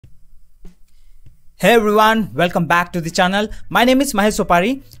Hey everyone, welcome back to the channel. My name is Mahesh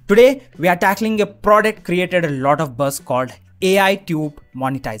Soppari. Today we are tackling a product created a lot of buzz called AI Tube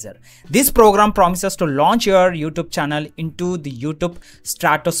Monetizer. This program promises to launch your YouTube channel into the YouTube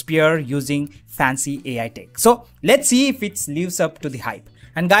stratosphere using fancy AI tech. So let's see if it lives up to the hype.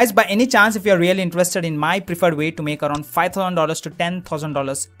 And guys, by any chance, if you're really interested in my preferred way to make around $5,000 to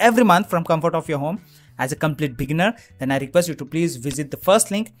 $10,000 every month from comfort of your home as a complete beginner, then I request you to please visit the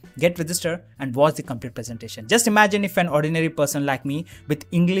first link, get registered and watch the complete presentation. Just imagine if an ordinary person like me with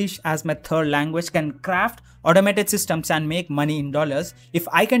English as my third language can craft automated systems and make money in dollars. If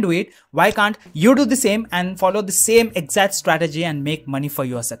I can do it, why can't you do the same and follow the same exact strategy and make money for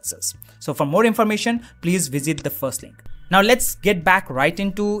your success? So for more information, please visit the first link. Now let's get back right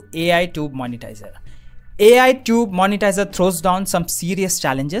into AI Tube Monetizer. AI Tube Monetizer throws down some serious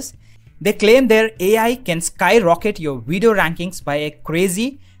challenges. They claim their AI can skyrocket your video rankings by a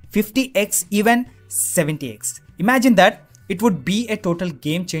crazy 50x, even 70x. Imagine that. It would be a total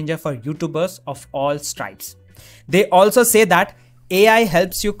game changer for YouTubers of all stripes. They also say that AI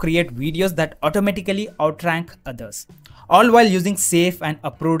helps you create videos that automatically outrank others, all while using safe and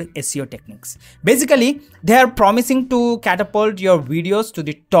approved SEO techniques. Basically, they are promising to catapult your videos to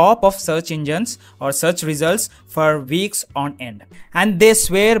the top of search engines or search results for weeks on end. And they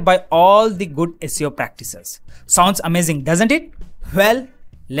swear by all the good SEO practices. Sounds amazing, doesn't it? Well,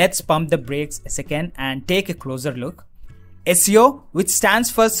 let's pump the brakes a second and take a closer look. SEO, which stands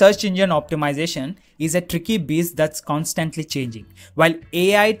for Search Engine Optimization, is a tricky beast that's constantly changing. While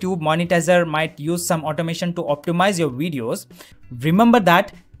AI Tube Monetizer might use some automation to optimize your videos, remember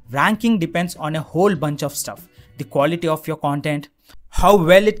that ranking depends on a whole bunch of stuff. The quality of your content, how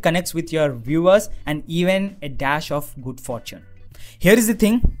well it connects with your viewers, and even a dash of good fortune. Here is the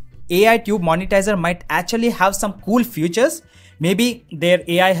thing, AI Tube Monetizer might actually have some cool features. Maybe their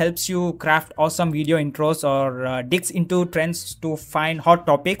AI helps you craft awesome video intros or digs into trends to find hot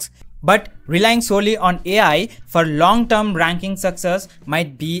topics. But relying solely on AI for long-term ranking success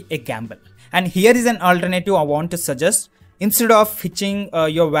might be a gamble. And here is an alternative I want to suggest. Instead of hitching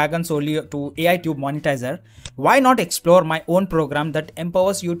your wagon solely to AI Tube Monetizer, why not explore my own program that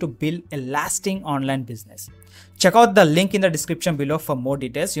empowers you to build a lasting online business? Check out the link in the description below for more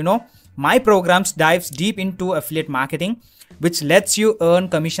details. My programs dives deep into affiliate marketing, which lets you earn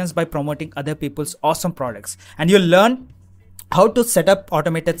commissions by promoting other people's awesome products. And you'll learn how to set up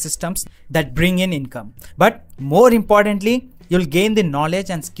automated systems that bring in income. But more importantly, you'll gain the knowledge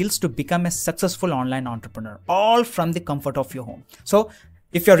and skills to become a successful online entrepreneur, all from the comfort of your home. So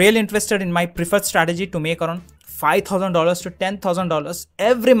if you're really interested in my preferred strategy to make around $5,000 to $10,000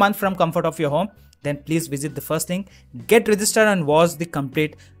 every month from comfort of your home, then please visit the first link, get registered and watch the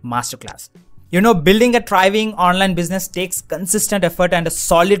complete masterclass. Building a thriving online business takes consistent effort and a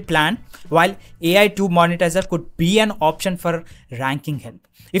solid plan, while AI Tube Monetizer could be an option for ranking help.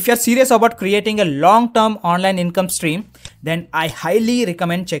 If you're serious about creating a long-term online income stream, then I highly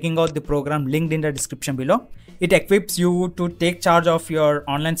recommend checking out the program linked in the description below. It equips you to take charge of your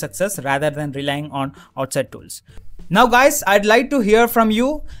online success rather than relying on outside tools. Now guys, I'd like to hear from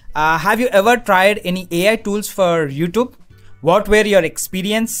you. Have you ever tried any AI tools for YouTube? What were your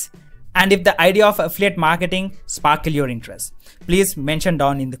experience? And if the idea of affiliate marketing sparked your interest, please mention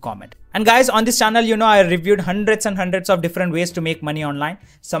down in the comment. And guys, on this channel, I reviewed hundreds and hundreds of different ways to make money online.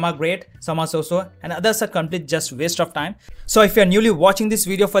 Some are great, some are so-so, and others are complete just waste of time. So if you're newly watching this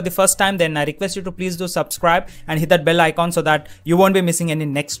video for the first time, then I request you to please do subscribe and hit that bell icon so that you won't be missing any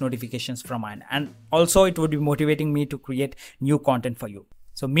next notifications from mine. And also it would be motivating me to create new content for you.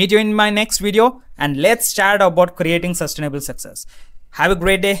 So meet you in my next video and let's chat about creating sustainable success. Have a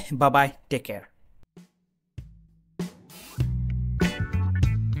great day. Bye-bye. Take care.